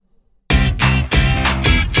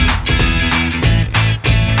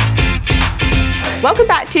Welcome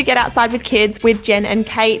back to Get Outside with Kids with Jen and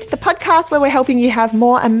Kate, the podcast where we're helping you have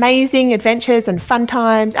more amazing adventures and fun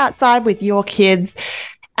times outside with your kids.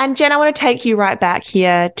 And Jen, I want to take you right back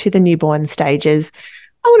here to the newborn stages.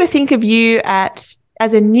 I want to think of you as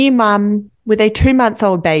a new mum with a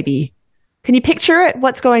 2-month-old baby. Can you picture it?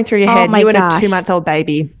 What's going through your head? You and a 2-month-old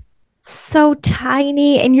baby. So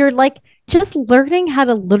tiny. And you're like just learning how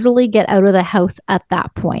to literally get out of the house at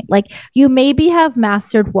that point. Like you maybe have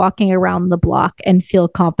mastered walking around the block and feel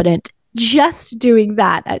confident just doing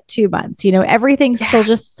that at 2 months. You know, everything's still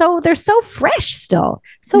just they're so fresh still.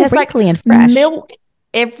 So wrinkly and fresh. Milk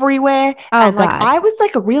everywhere. And I was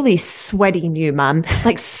like a really sweaty new mum,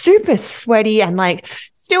 like super sweaty and like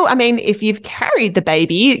still, I mean, if you've carried the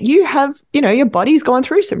baby, you have, your body's gone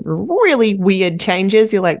through some really weird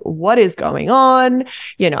changes. You're like, what is going on?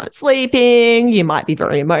 You're not sleeping. You might be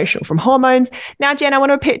very emotional from hormones. Now, Jen, I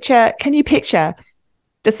want can you picture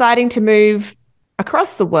deciding to move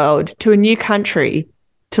across the world to a new country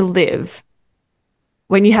to live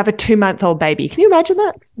when you have a 2-month-old baby? Can you imagine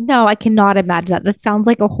that? No, I cannot imagine that. That sounds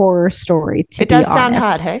like a horror story, to be honest. It does sound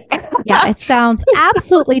hard, hey? Yeah, it sounds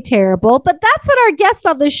absolutely terrible. But that's what our guests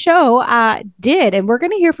on the show did. And we're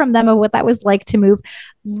going to hear from them of what that was like to move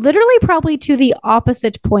literally probably to the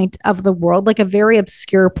opposite point of the world, like a very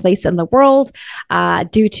obscure place in the world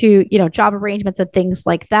due to, job arrangements and things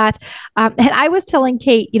like that. And I was telling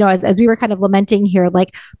Kate, as we were kind of lamenting here,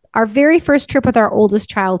 like our very first trip with our oldest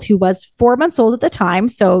child, who was 4 months old at the time.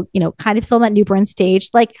 So, kind of still in that newborn stage,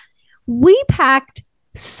 like we packed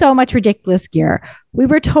so much ridiculous gear. We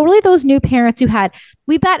were totally those new parents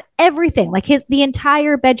we bought everything, like the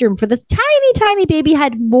entire bedroom for this tiny, tiny baby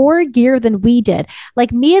had more gear than we did.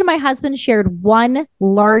 Like me and my husband shared one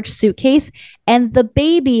large suitcase and the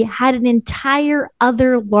baby had an entire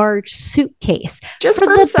other large suitcase just for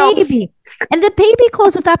the baby. And the baby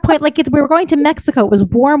clothes at that point, like if we were going to Mexico, it was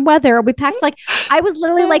warm weather. We packed I was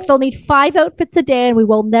literally like, they'll need 5 outfits a day and we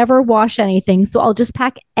will never wash anything. So I'll just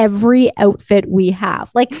pack every outfit we have.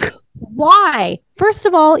 Like, why? First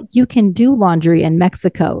of all, you can do laundry in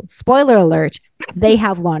Mexico. Spoiler alert, they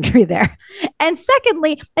have laundry there. And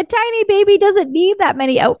secondly, a tiny baby doesn't need that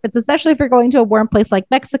many outfits, especially if you're going to a warm place like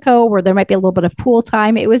Mexico where there might be a little bit of pool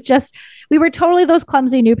time. It was just, we were totally those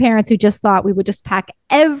clumsy new parents who just thought we would just pack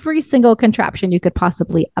every single contraption you could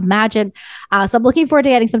possibly imagine. So I'm looking forward to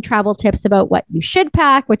getting some travel tips about what you should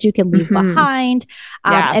pack, what you can leave behind.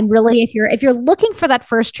 And really, if you're looking for that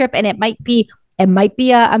first trip, and it might be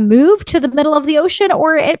a move to the middle of the ocean,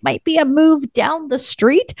 or it might be a move down the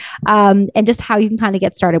street, and just how you can kind of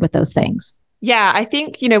get started with those things. Yeah, I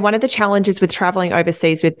think, one of the challenges with traveling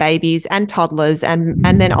overseas with babies and toddlers and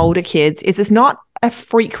then older kids is it's not a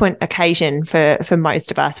frequent occasion for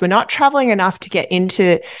most of us. We're not traveling enough to get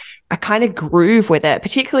into a kind of groove with it,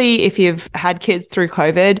 particularly if you've had kids through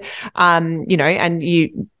COVID, and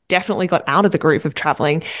you definitely got out of the groove of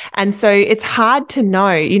traveling. And so it's hard to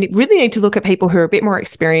know. You really need to look at people who are a bit more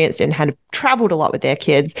experienced and have traveled a lot with their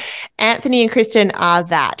kids. Anthony and Kristin are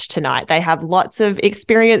that tonight. They have lots of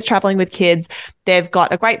experience traveling with kids. They've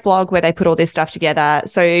got a great blog where they put all this stuff together.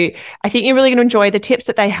 So I think you're really going to enjoy the tips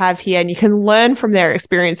that they have here, and you can learn from their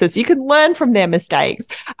experiences. You can learn from their mistakes,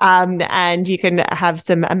 and you can have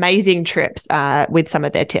some amazing trips with some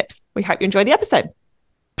of their tips. We hope you enjoy the episode.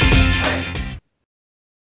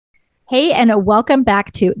 Hey, and welcome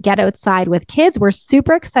back to Get Outside with Kids. We're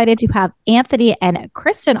super excited to have Anthony and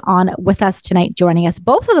Kristin on with us tonight, joining us,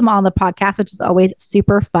 both of them on the podcast, which is always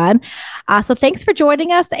super fun. So thanks for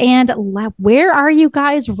joining us. And where are you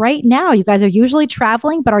guys right now? You guys are usually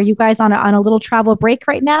traveling, but are you guys on a little travel break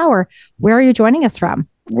right now, or where are you joining us from?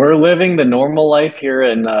 We're living the normal life here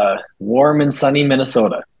in warm and sunny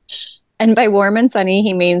Minnesota. And by warm and sunny,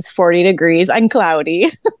 he means 40 degrees and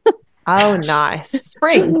cloudy. Oh, nice.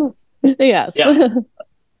 Spring. Yes. Yeah.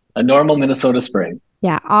 A normal Minnesota spring.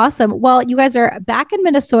 Yeah, awesome. Well, you guys are back in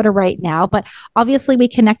Minnesota right now, but obviously we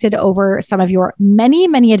connected over some of your many,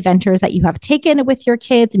 many adventures that you have taken with your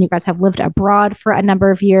kids, and you guys have lived abroad for a number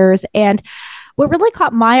of years. And what really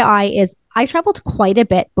caught my eye is I traveled quite a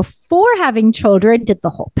bit before having children, did the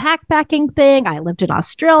whole backpacking thing. I lived in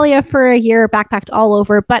Australia for a year, backpacked all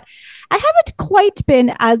over, but I haven't quite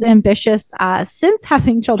been as ambitious since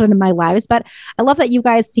having children in my lives. But I love that you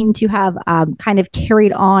guys seem to have kind of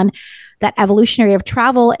carried on that evolutionary of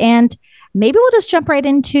travel. And maybe we'll just jump right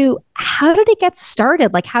into, how did it get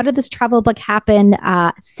started? Like, how did this travel book happen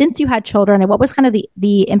since you had children? And what was kind of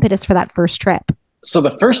the impetus for that first trip? So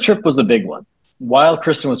the first trip was a big one. While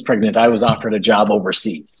Kristin was pregnant, I was offered a job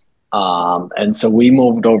overseas. And so we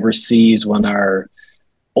moved overseas when our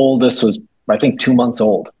oldest was, I think, 2 months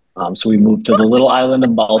old. So we moved to the little island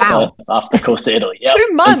of Malta off the coast of Italy. Yep.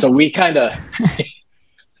 2 months. And so we kind of,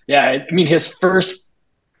 yeah, I mean, his first,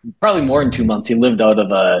 probably more than 2 months, he lived out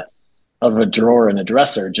of a drawer in a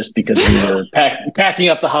dresser just because we were packing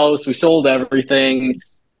up the house. We sold everything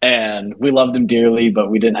and we loved him dearly, but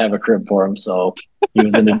we didn't have a crib for him. So he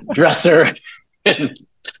was in a dresser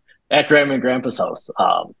at Grandma and Grandpa's house.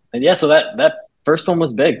 And yeah, so that first one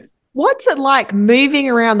was big. What's it like moving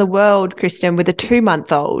around the world, Kristin, with a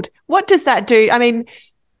 2-month-old? What does that do? I mean,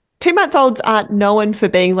 2-month-olds aren't known for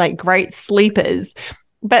being like great sleepers,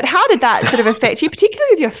 but how did that sort of affect you,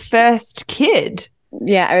 particularly with your first kid?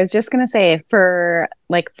 Yeah, I was just going to say, for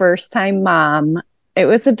like first time mom, it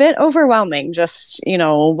was a bit overwhelming. Just,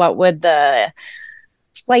 what would the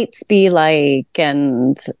flights be like?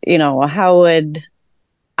 And, how would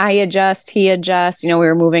I adjust, he adjust? We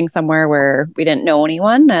were moving somewhere where we didn't know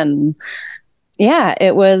anyone. And yeah,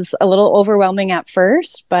 it was a little overwhelming at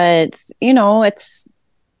first, but, it's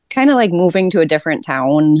kind of like moving to a different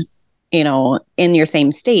town, in your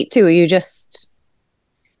same state too. You just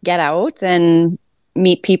get out and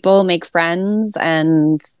meet people, make friends,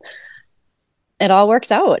 and it all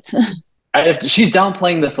works out. She's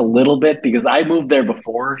downplaying this a little bit because I moved there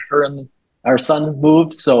before her and our son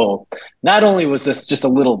moved. So not only was this just a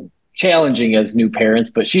little challenging as new parents,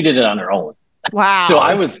 but she did it on her own. Wow. So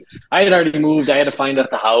I had already moved. I had to find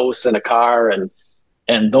us a house and a car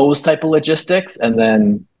and those type of logistics. And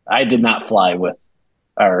then I did not fly with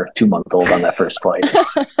our 2-month-old on that first flight.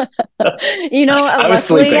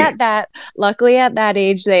 Luckily at that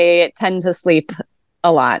age, they tend to sleep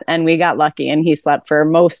a lot, and we got lucky and he slept for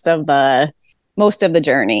most of the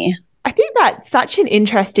journey. I think that's such an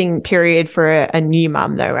interesting period for a new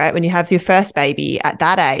mum though, right? When you have your first baby at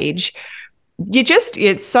that age,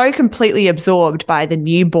 it's so completely absorbed by the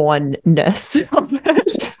newbornness of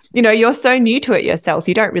it. You're so new to it yourself.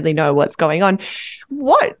 You don't really know what's going on.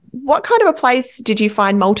 What kind of a place did you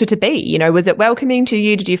find Malta to be? Was it welcoming to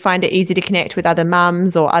you? Did you find it easy to connect with other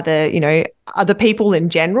mums or other people in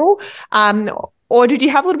general? Or did you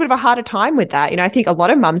have a little bit of a harder time with that? I think a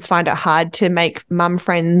lot of mums find it hard to make mum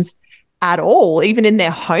friends at all, even in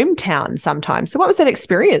their hometown sometimes. So what was that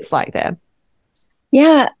experience like there?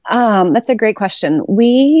 Yeah, that's a great question.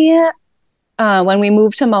 We, when we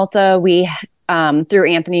moved to Malta, we, through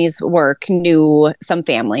Anthony's work, knew some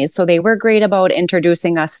families. So they were great about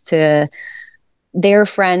introducing us to their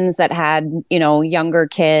friends that had, younger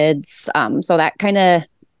kids. So that kind of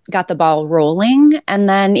got the ball rolling. And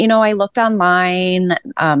then, I looked online,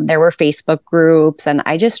 there were Facebook groups, and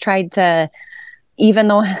I just tried to, even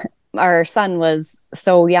though our son was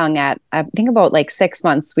so young, at I think about like 6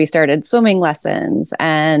 months, we started swimming lessons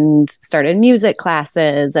and started music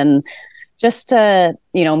classes, and just to,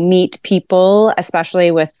 meet people, especially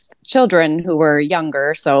with children who were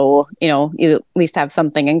younger. So, you at least have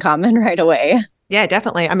something in common right away. Yeah,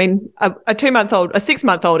 definitely. I mean, a 2-month-old, a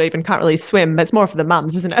 6-month-old even can't really swim. It's more for the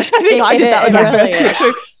mums, isn't it? I think I did that with my first kid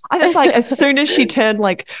too. I was like, as soon as she turned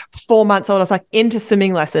like 4 months old, I was like into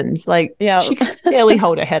swimming lessons. Like, she could barely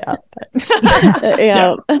hold her head up.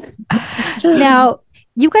 Yeah. Now,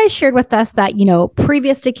 you guys shared with us that,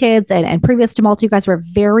 previous to kids and previous to Malta, you guys were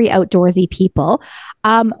very outdoorsy people.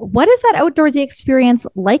 What is that outdoorsy experience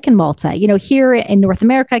like in Malta? Here in North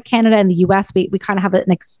America, Canada, and the US, we kind of have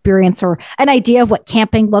an experience or an idea of what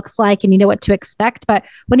camping looks like, and you know what to expect. But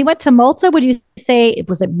when you went to Malta, would you say,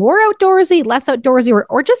 was it more outdoorsy, less outdoorsy,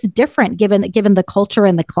 or just different given the culture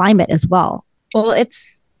and the climate as well? Well,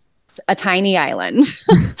 it's a tiny island.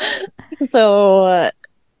 So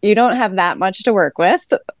you don't have that much to work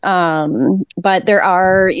with. But there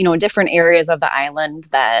are, different areas of the island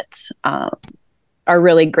that are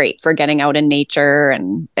really great for getting out in nature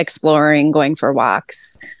and exploring, going for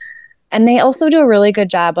walks. And they also do a really good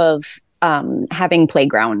job of having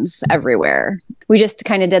playgrounds everywhere. We just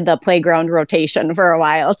kind of did the playground rotation for a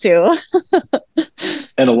while too.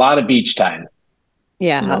 And a lot of beach time.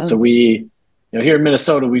 Yeah. So we, here in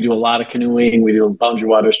Minnesota, we do a lot of canoeing. We do Boundary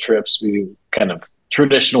Waters trips. We do kind of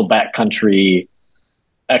traditional backcountry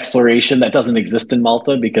exploration that doesn't exist in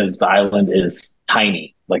Malta because the island is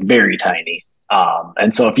tiny, like very tiny.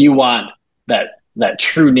 And so if you want that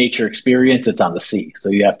true nature experience, it's on the sea. So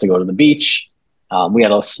you have to go to the beach. We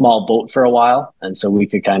had a small boat for a while, and so we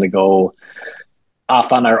could kind of go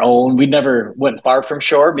off on our own. We never went far from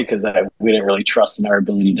shore because we didn't really trust in our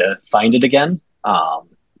ability to find it again.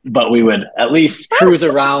 But we would at least cruise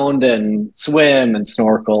around and swim and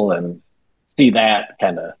snorkel and see that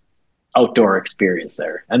kind of outdoor experience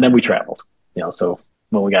there. And then we traveled, so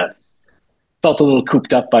when we felt a little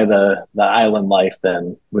cooped up by the island life,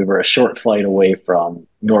 then we were a short flight away from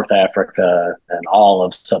North Africa, and all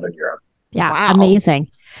of Southern Europe. Yeah, Wow. amazing.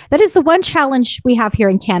 That is the one challenge we have here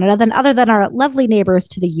in Canada. Then, other than our lovely neighbors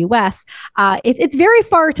to the US, it's very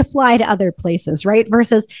far to fly to other places, right?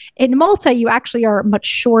 Versus in Malta, you actually are much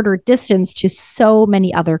shorter distance to so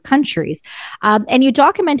many other countries. And you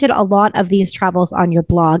documented a lot of these travels on your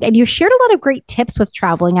blog, and you shared a lot of great tips with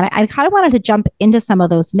traveling. And I kind of wanted to jump into some of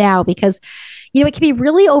those now because, it can be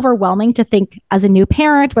really overwhelming to think as a new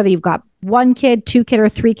parent, whether you've got 1 kid, 2 kid, or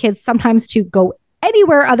 3 kids, sometimes to go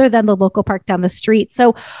anywhere other than the local park down the street.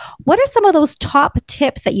 So what are some of those top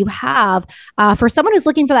tips that you have for someone who's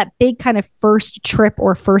looking for that big kind of first trip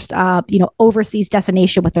or first, overseas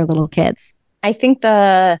destination with their little kids? I think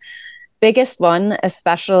the biggest one,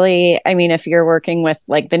 especially, if you're working with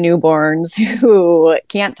like the newborns who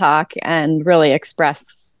can't talk and really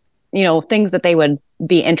express, things that they would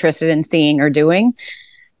be interested in seeing or doing,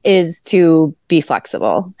 is to be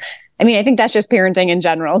flexible. I think that's just parenting in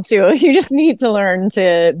general too. You just need to learn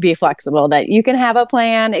to be flexible, that you can have a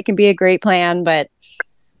plan. It can be a great plan, but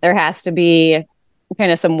there has to be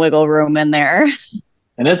kind of some wiggle room in there.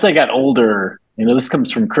 And as I got older, this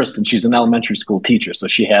comes from Kristin. She's an elementary school teacher. So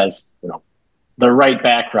she has, the right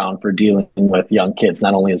background for dealing with young kids,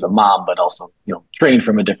 not only as a mom, but also, trained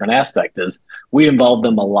from a different aspect. Is we involve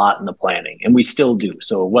them a lot in the planning, and we still do.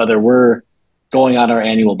 So whether we're going on our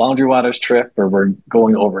annual Boundary Waters trip or we're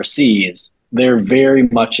going overseas, they're very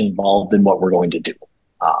much involved in what we're going to do.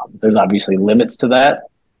 There's obviously limits to that,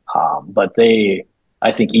 but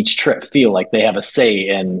I think each trip feel like they have a say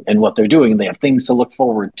in what they're doing. They have things to look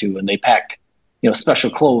forward to, and they pack, special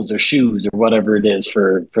clothes or shoes or whatever it is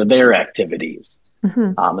for their activities.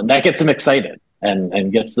 Mm-hmm. And that gets them excited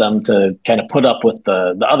and gets them to kind of put up with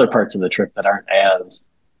the other parts of the trip that aren't as,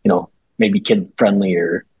 maybe kid friendly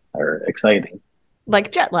or exciting.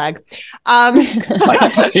 Like jet lag.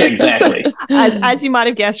 Exactly. As you might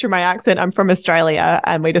have guessed from my accent, I'm from Australia,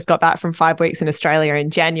 and we just got back from 5 weeks in Australia in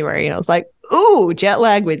January. And I was like, ooh, jet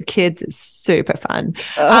lag with kids is super fun.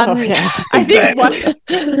 I think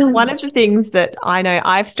one of the things that I know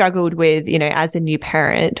I've struggled with, as a new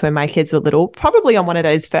parent when my kids were little, probably on one of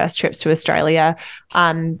those first trips to Australia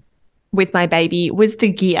with my baby, was the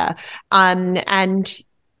gear.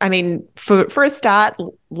 For a start,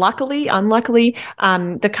 unluckily,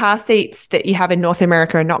 the car seats that you have in North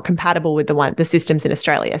America are not compatible with the systems in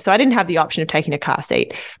Australia. So I didn't have the option of taking a car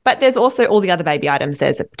seat. But there's also all the other baby items.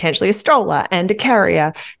 There's potentially a stroller and a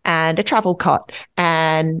carrier and a travel cot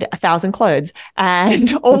and 1,000 clothes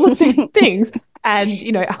and all of these things. And,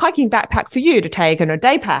 a hiking backpack for you to take and a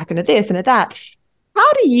day pack and a this and a that.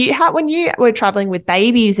 When you were traveling with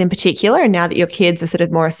babies in particular, and now that your kids are sort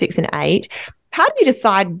of more 6 and 8, how do you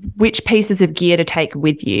decide which pieces of gear to take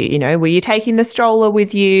with you? Were you taking the stroller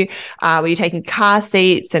with you? Were you taking car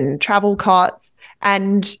seats and travel cots?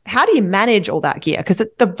 And how do you manage all that gear? Because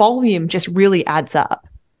the volume just really adds up.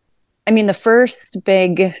 The first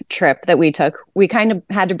big trip that we took, we kind of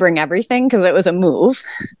had to bring everything because it was a move.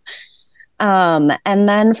 And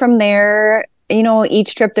then from there,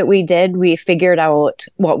 each trip that we did, we figured out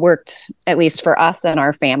what worked, at least for us and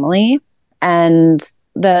our family. And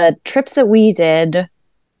the trips that we did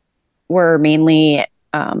were mainly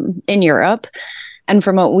in Europe. And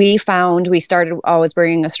from what we found, we started always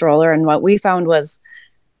bringing a stroller. And what we found was,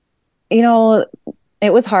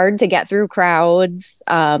 it was hard to get through crowds.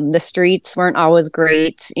 The streets weren't always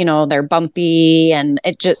great. They're bumpy. And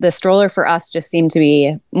the stroller for us just seemed to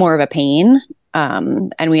be more of a pain.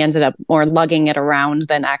 And we ended up more lugging it around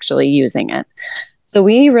than actually using it. So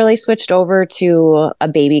we really switched over to a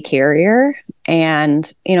baby carrier, and,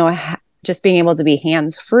 just being able to be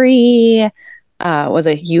hands-free was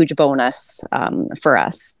a huge bonus for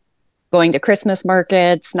us. Going to Christmas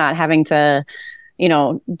markets, not having to,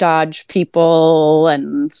 dodge people,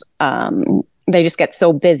 and they just get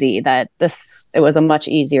so busy that it was a much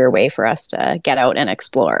easier way for us to get out and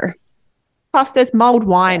explore. Plus, there's mulled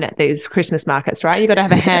wine at these Christmas markets, right? You got to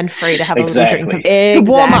have a hand free to have a little drink to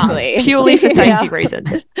warm up, purely for safety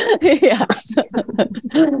reasons. Yes.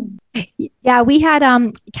 Yeah, we had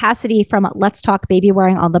Cassidy from Let's Talk Baby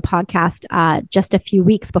Wearing on the podcast just a few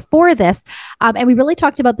weeks before this, and we really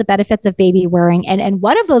talked about the benefits of baby wearing. And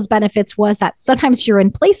one of those benefits was that sometimes you're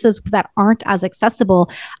in places that aren't as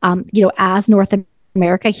accessible, as North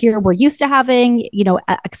America. Here we're used to having,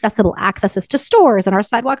 accessible accesses to stores, and our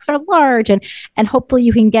sidewalks are large, and hopefully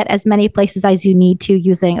you can get as many places as you need to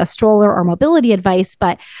using a stroller or mobility advice.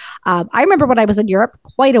 But I remember when I was in Europe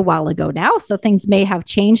quite a while ago now, so things may have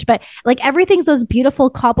changed, but like everything's those beautiful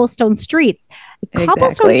cobblestone streets.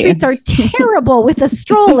 Cobblestone streets are terrible with a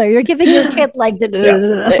stroller. You're giving your kid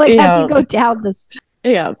as you go down this.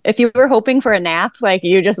 Yeah. If you were hoping for a nap, like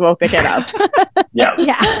you just woke the kid up. Yeah.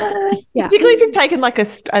 Yeah. Particularly if you've taken like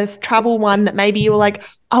a travel one that maybe you were like,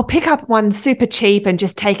 I'll pick up one super cheap and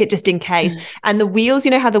just take it just in case. And the wheels,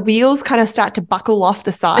 you know how the wheels kind of start to buckle off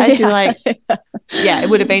the sides. You're like, yeah, it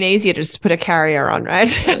would have been easier to just put a carrier on,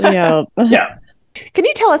 right? Yeah. Yeah. Can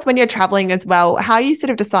you tell us when you're traveling as well, how you sort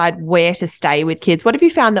of decide where to stay with kids? What have you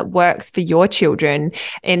found that works for your children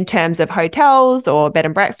in terms of hotels or bed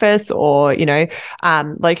and breakfast or,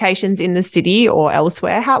 locations in the city or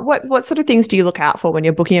elsewhere? What sort of things do you look out for when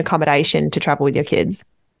you're booking accommodation to travel with your kids?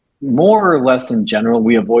 More or less in general,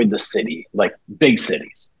 we avoid the city, like big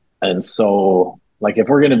cities. And so, like, if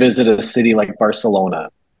we're going to visit a city like Barcelona,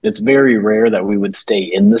 it's very rare that we would stay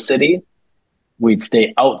in the city. We'd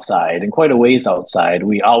stay outside and quite a ways outside.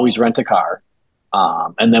 We always rent a car.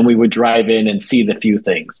 And then we would drive in and see the few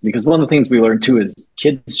things. Because one of the things we learned too is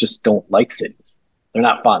kids just don't like cities. They're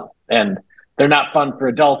not fun. And they're not fun for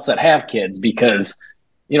adults that have kids because,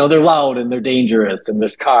 they're loud and they're dangerous and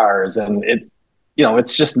there's cars and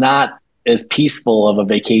it's just not as peaceful of a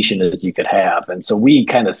vacation as you could have. And so we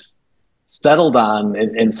kind of settled on,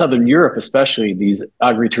 in Southern Europe especially, these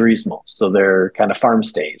agriturismos. So they're kind of farm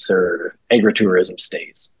stays or agritourism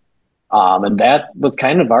stays. And that was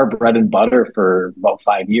kind of our bread and butter for about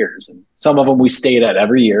 5 years. And some of them we stayed at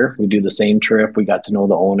every year. We do the same trip. We got to know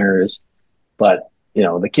the owners. But,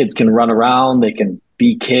 the kids can run around. They can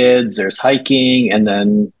be kids. There's hiking. And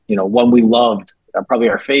then, one we loved, probably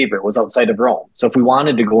our favorite, was outside of Rome. So if we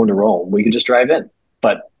wanted to go into Rome, we could just drive in.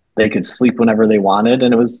 But they could sleep whenever they wanted.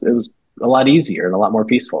 And it was a lot easier and a lot more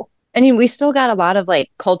peaceful. I mean, we still got a lot of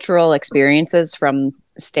like cultural experiences from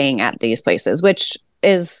staying at these places, which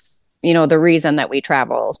is, the reason that we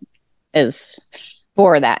travel is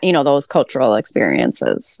for that, those cultural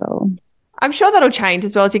experiences. So I'm sure that'll change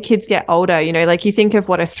as well as your kids get older. Like you think of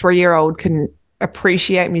what a 3-year-old can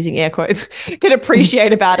appreciate, I'm using air quotes, can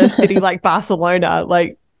appreciate about a city like Barcelona,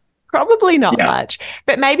 like probably not much,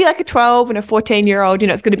 but maybe like a 12 and a 14-year-old,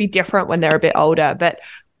 it's going to be different when they're a bit older. But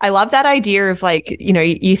I love that idea of like,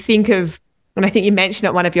 you think of, and I think you mentioned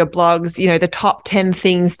at one of your blogs, the top 10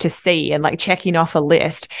 things to see and like checking off a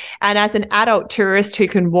list. And as an adult tourist who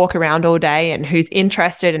can walk around all day and who's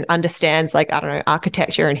interested and understands like, I don't know,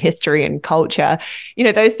 architecture and history and culture,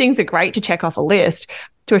 those things are great to check off a list.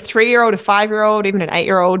 To a 3-year-old, a 5-year-old, even an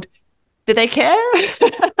 8-year-old, do they care?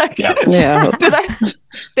 Yeah.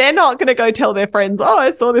 They're not going to go tell their friends, oh,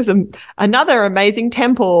 I saw this another amazing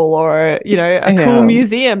temple or, a cool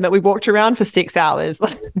museum that we walked around for 6 hours.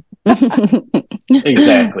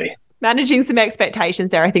 Exactly. Managing some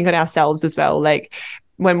expectations there, I think, on ourselves as well. Like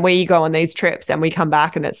when we go on these trips and we come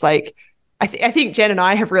back and it's like, I think Jen and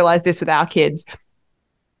I have realized this with our kids.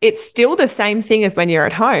 It's still the same thing as when you're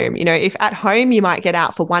at home. If at home you might get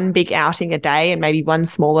out for one big outing a day and maybe one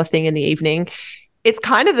smaller thing in the evening, it's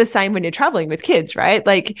kind of the same when you're traveling with kids, right?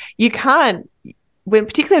 Like you can't,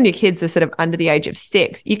 particularly when your kids are sort of under the age of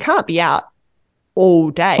 6, you can't be out all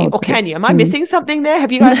day. Or can you? Am I missing something there?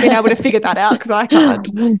 Have you guys been able to figure that out? Because I can't.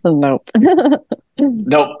 Nope.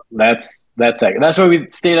 Nope. That's it. That's why we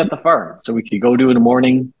stayed at the farm. So we could go do a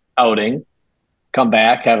morning outing, come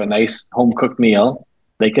back, have a nice home cooked meal.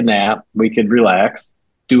 They could nap, we could relax,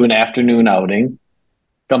 do an afternoon outing,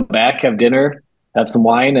 come back, have dinner, have some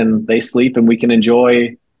wine, and they sleep, and we can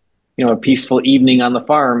enjoy, a peaceful evening on the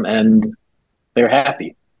farm, and they're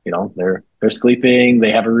happy. They're sleeping,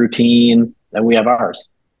 they have a routine, and we have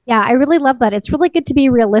ours. Yeah, I really love that. It's really good to be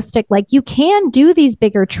realistic. Like you can do these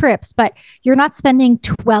bigger trips, but you're not spending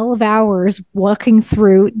 12 hours walking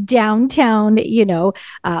through downtown,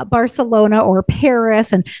 Barcelona or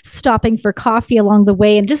Paris and stopping for coffee along the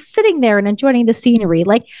way and just sitting there and enjoying the scenery.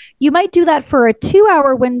 Like you might do that for a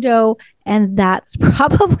 2-hour window, and that's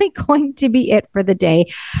probably going to be it for the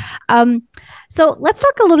day. So let's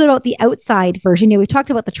talk a little bit about the outside version. We've talked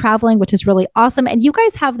about the traveling, which is really awesome. And you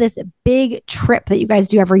guys have this big trip that you guys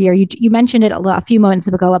do every year. You mentioned it a few moments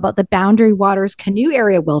ago about the Boundary Waters Canoe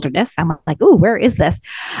Area Wilderness. I'm like, oh, where is this?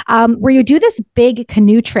 Where you do this big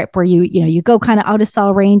canoe trip where you go kind of out of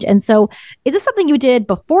cell range. And so is this something you did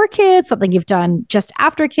before kids, something you've done just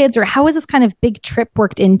after kids, or how is this kind of big trip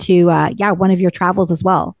worked into, one of your travels as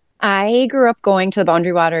well? I grew up going to the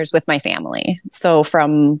Boundary Waters with my family. So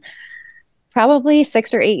from probably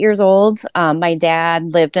 6 or 8 years old, my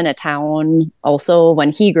dad lived in a town also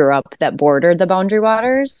when he grew up that bordered the Boundary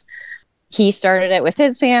Waters. He started it with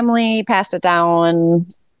his family, passed it down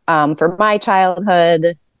for my childhood.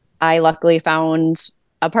 I luckily found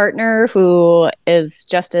a partner who is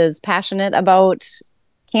just as passionate about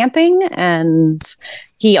camping, and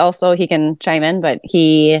he can chime in, but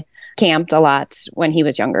he camped a lot when he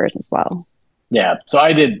was younger as well. Yeah. So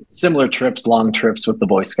I did similar trips, long trips with the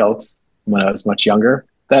Boy Scouts when I was much younger.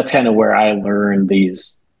 That's kind of where I learned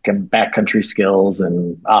these backcountry skills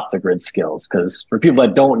and off the grid skills. Because for people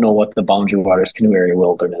that don't know what the Boundary Waters Canoe Area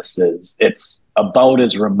Wilderness is, it's about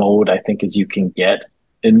as remote, I think, as you can get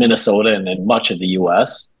in Minnesota and in much of the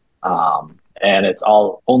US. And it's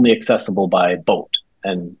all only accessible by boat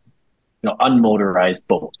and unmotorized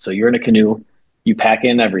boat. So you're in a canoe, you pack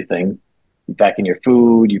in everything. You pack in your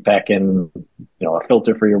food, you pack in, a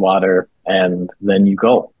filter for your water, and then you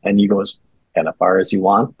go as kind of far as you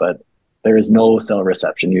want, but there is no cell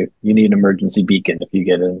reception. You need an emergency beacon if you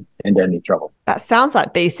get into any trouble. That sounds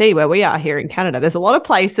like BC, where we are here in Canada. There's a lot of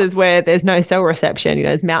places where there's no cell reception.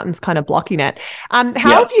 There's mountains kind of blocking it. How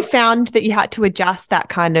have you found that you had to adjust that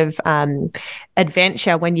kind of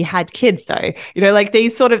adventure when you had kids, though? Like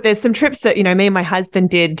these there's some trips that, me and my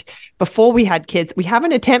husband did before we had kids. We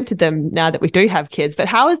haven't attempted them now that we do have kids, but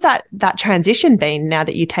how has that transition been now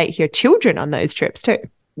that you take your children on those trips too?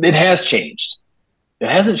 It has changed. It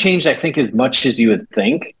hasn't changed, I think, as much as you would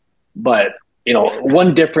think. But,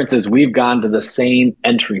 one difference is we've gone to the same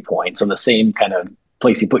entry point. So the same kind of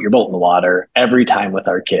place you put your boat in the water every time with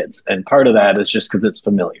our kids. And part of that is just because it's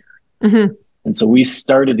familiar. Mm-hmm. And so we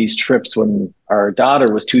started these trips when our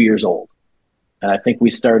daughter was 2 years old. And I think we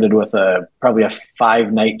started with probably a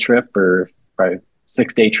 5-night trip or probably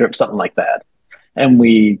 6-day trip, something like that. And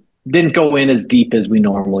we didn't go in as deep as we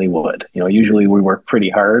normally would. Usually we work pretty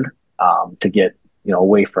hard to get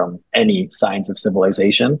away from any signs of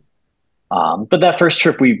civilization. But that first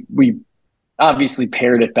trip, we obviously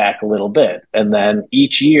pared it back a little bit. And then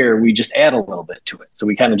each year we just add a little bit to it. So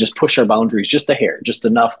we kind of just push our boundaries just a hair, just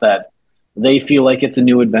enough that they feel like it's a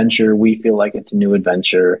new adventure. We feel like it's a new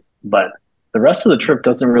adventure. But the rest of the trip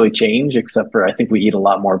doesn't really change, except for I think we eat a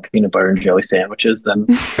lot more peanut butter and jelly sandwiches than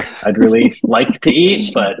I'd really like to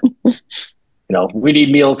eat. But, we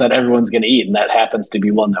need meals that everyone's going to eat. And that happens to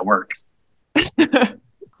be one that works.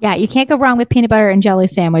 Yeah, you can't go wrong with peanut butter and jelly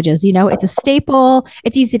sandwiches. It's a staple.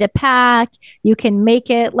 It's easy to pack. You can make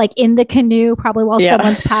it like in the canoe, probably while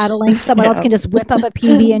someone's paddling. Someone else can just whip up a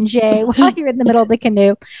PB&J while you're in the middle of the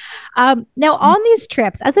canoe. Now, on these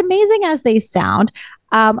trips, as amazing as they sound,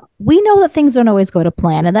 we know that things don't always go to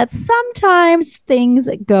plan and that sometimes things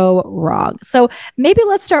go wrong. So maybe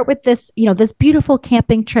let's start with this, this beautiful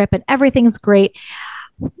camping trip and everything's great.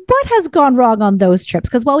 What has gone wrong on those trips?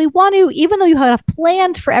 Because while we want to, even though you have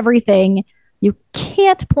planned for everything, you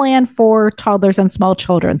can't plan for toddlers and small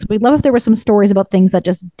children. So we'd love if there were some stories about things that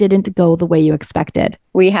just didn't go the way you expected.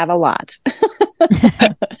 We have a lot.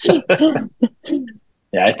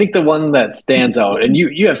 Yeah, I think the one that stands out, and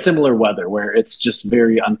you have similar weather where it's just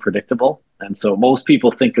very unpredictable. And so most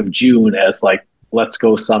people think of June as like, let's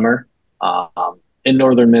go summer. In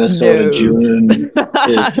northern Minnesota, June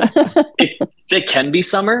it can be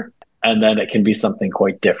summer, and then it can be something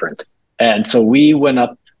quite different. And so we went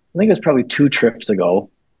up, I think it was probably 2 trips ago,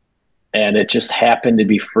 and it just happened to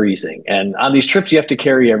be freezing. And on these trips, you have to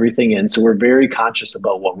carry everything in. So we're very conscious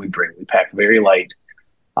about what we bring. We pack very light.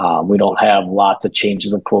 We don't have lots of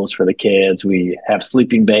changes of clothes for the kids. We have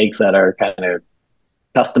sleeping bags that are kind of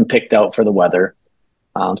custom picked out for the weather.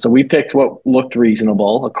 So we picked what looked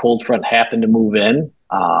reasonable. A cold front happened to move in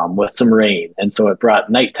with some rain. And so it brought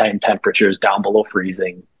nighttime temperatures down below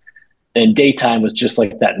freezing. And daytime was just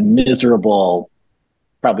like that miserable,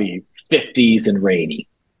 probably 50s and rainy.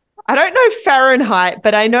 I don't know Fahrenheit,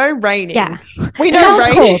 but I know raining. Yeah. We know Sounds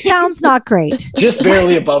raining. cold. Sounds not great. Just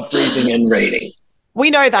barely above freezing and raining. We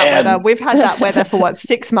know that weather. We've had that weather for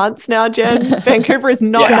 6 months now, Jen? Vancouver is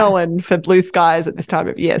not known for blue skies at this time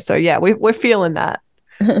of year. So we're feeling that.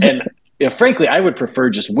 And frankly, I would prefer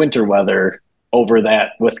just winter weather over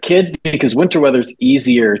that with kids, because winter weather is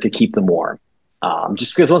easier to keep them warm.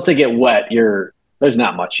 Just because once they get wet, there's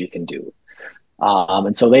not much you can do.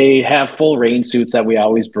 And so they have full rain suits that we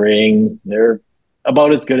always bring. They're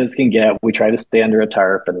about as good as can get. We try to stay under a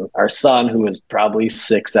tarp, and our son, who was probably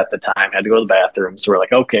 6 at the time, had to go to the bathroom. So we're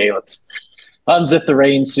like, okay, let's unzip the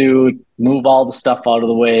rain suit, move all the stuff out of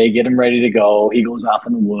the way, get him ready to go. He goes off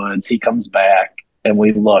in the woods. He comes back, and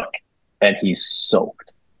we look, and he's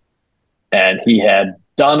soaked. And he had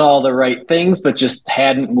done all the right things, but just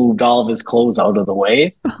hadn't moved all of his clothes out of the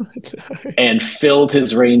way and filled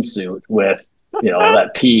his rain suit with,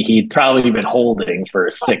 that pee he'd probably been holding for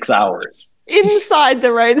 6 hours. Inside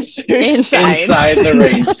the rain suit. Inside the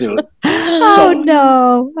rain suit. Oh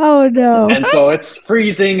no. And so it's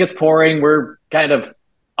freezing, it's pouring. We're kind of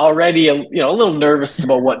already a little nervous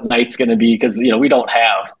about what night's going to be, because we don't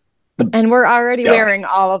have and we're already wearing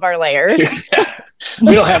all of our layers.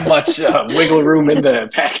 We don't have much wiggle room in the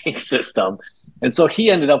packing system. And so he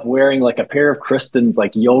ended up wearing like a pair of Kristin's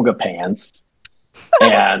like yoga pants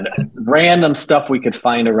and random stuff we could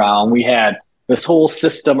find around. We had this whole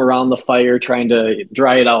system around the fire trying to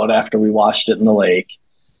dry it out after we washed it in the lake.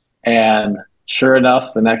 And sure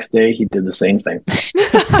enough, the next day he did the same thing.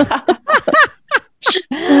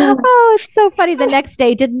 Oh, it's so funny. The next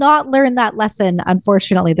day did not learn that lesson,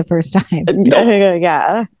 unfortunately, the first time.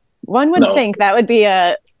 Yeah. One would think that would be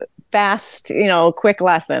a fast, quick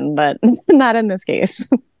lesson, but not in this case.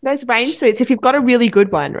 Those rain suits, if you've got a really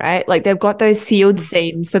good one, right? Like they've got those sealed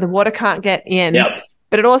seams so the water can't get in,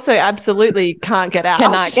 but it also absolutely can't get out.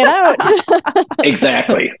 Cannot get out.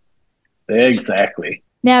 Exactly.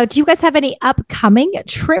 Now, do you guys have any upcoming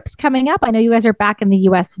trips coming up? I know you guys are back in the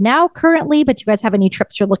US now currently, but do you guys have any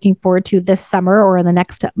trips you're looking forward to this summer or in the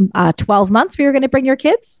next 12 months where you're going to bring your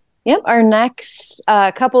kids? Yep. Our next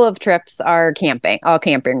couple of trips are all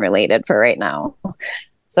camping related for right now.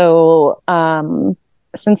 So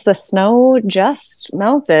since the snow just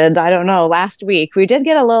melted, I don't know, last week, we did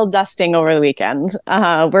get a little dusting over the weekend.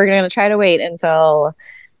 We're going to try to wait until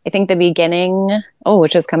I think the beginning,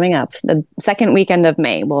 which is coming up, the second weekend of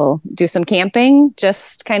May. We'll do some camping,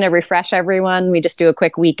 just kind of refresh everyone. We just do a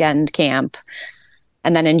quick weekend camp.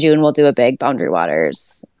 And then in June, we'll do a big Boundary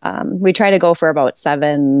Waters. We try to go for about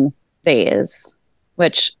 7 days,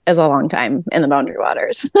 which is a long time in the Boundary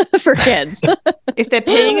Waters for kids. If they're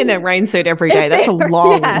peeing in their rain suit every day, that's a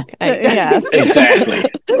long. Yes. Exactly.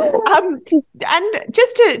 And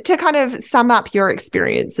just to kind of sum up your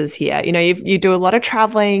experiences here, you do a lot of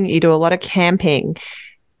traveling, you do a lot of camping.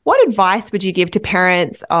 What advice would you give to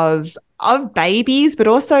parents of babies, but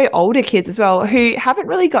also older kids as well, who haven't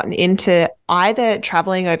really gotten into either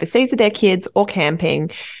traveling overseas with their kids or camping?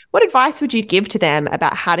 What advice would you give to them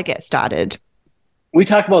about how to get started? We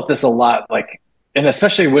talk about this a lot, and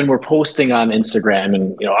especially when we're posting on Instagram,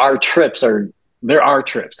 and our trips they're our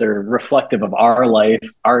trips. They're reflective of our life,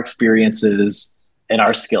 our experiences, and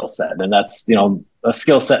our skill set. And that's, a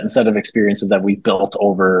skill set and set of experiences that we built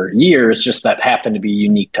over years, just that happen to be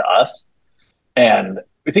unique to us. And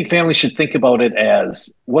we think families should think about it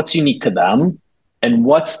as what's unique to them and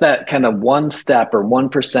what's that kind of one step or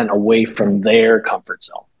 1% away from their comfort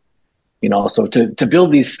zone. So to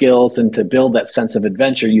build these skills and to build that sense of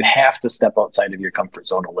adventure, you have to step outside of your comfort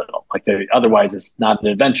zone a little. Otherwise, it's not an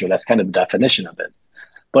adventure. That's kind of the definition of it.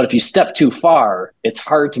 But if you step too far, it's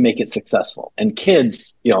hard to make it successful. And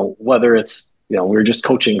kids, whether it's, we're just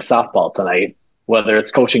coaching softball tonight, whether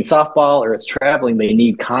it's coaching softball or it's traveling, they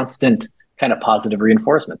need constant kind of positive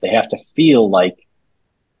reinforcement. They have to feel like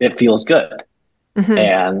it feels good. Mm-hmm.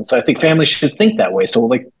 And so I think families should think that way. So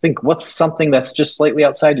think what's something that's just slightly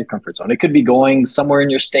outside your comfort zone. It could be going somewhere in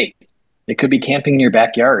your state. It could be camping in your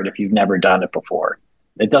backyard if you've never done it before.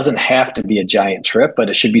 It doesn't have to be a giant trip, but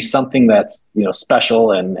it should be something that's,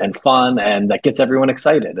 special and fun and that gets everyone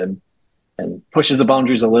excited and pushes the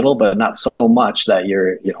boundaries a little, but not so much that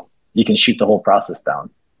you can shoot the whole process down.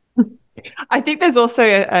 I think there's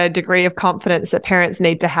also a degree of confidence that parents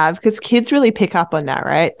need to have because kids really pick up on that,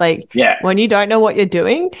 right? When you don't know what you're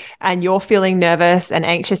doing and you're feeling nervous and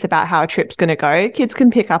anxious about how a trip's going to go, kids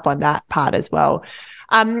can pick up on that part as well.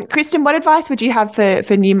 Kristin, what advice would you have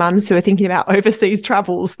for new mums who are thinking about overseas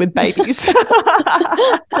travels with babies? It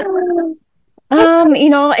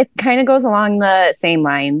kind of goes along the same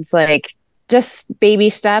lines, just baby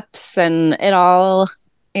steps and it all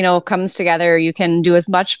comes together. You can do as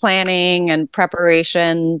much planning and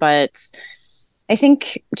preparation, but I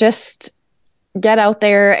think just get out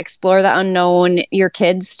there, explore the unknown. Your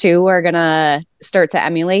kids too are going to start to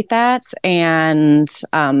emulate that, and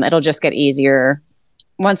it'll just get easier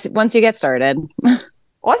once you get started.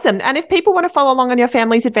 Awesome. And if people want to follow along on your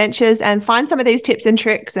family's adventures and find some of these tips and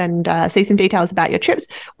tricks and see some details about your trips,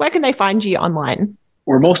 where can they find you online?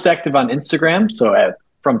 We're most active on Instagram. So at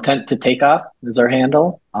From Tent to Takeoff is our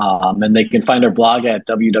handle. And they can find our blog at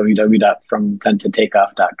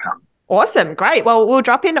www.fromtenttotake.com. Awesome. Great. Well, we'll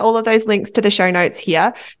drop in all of those links to the show notes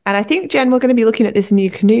here. And I think, Jen, we're going to be looking at this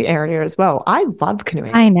new canoe area as well. I love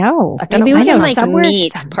canoeing. I know. Maybe we can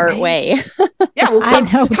meet part way. Yeah, we'll come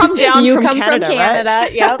down you from come Canada, from Canada.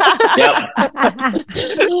 Right? Yep.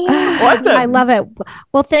 Awesome. I love it.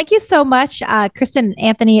 Well, thank you so much, Kristin and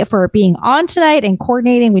Anthony, for being on tonight and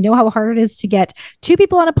coordinating. We know how hard it is to get 2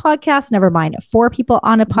 people on a podcast, never mind 4 people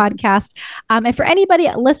on a podcast. And for anybody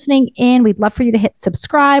listening in, we'd love for you to hit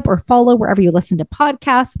subscribe or follow wherever you listen to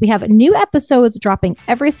podcasts. We have new episodes dropping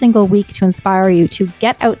every single week to inspire you to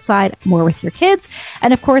get outside more with your kids.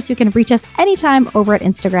 And of course, you can reach us anytime over at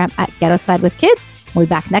Instagram at Get Outside with Kids. We'll be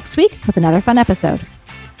back next week with another fun episode.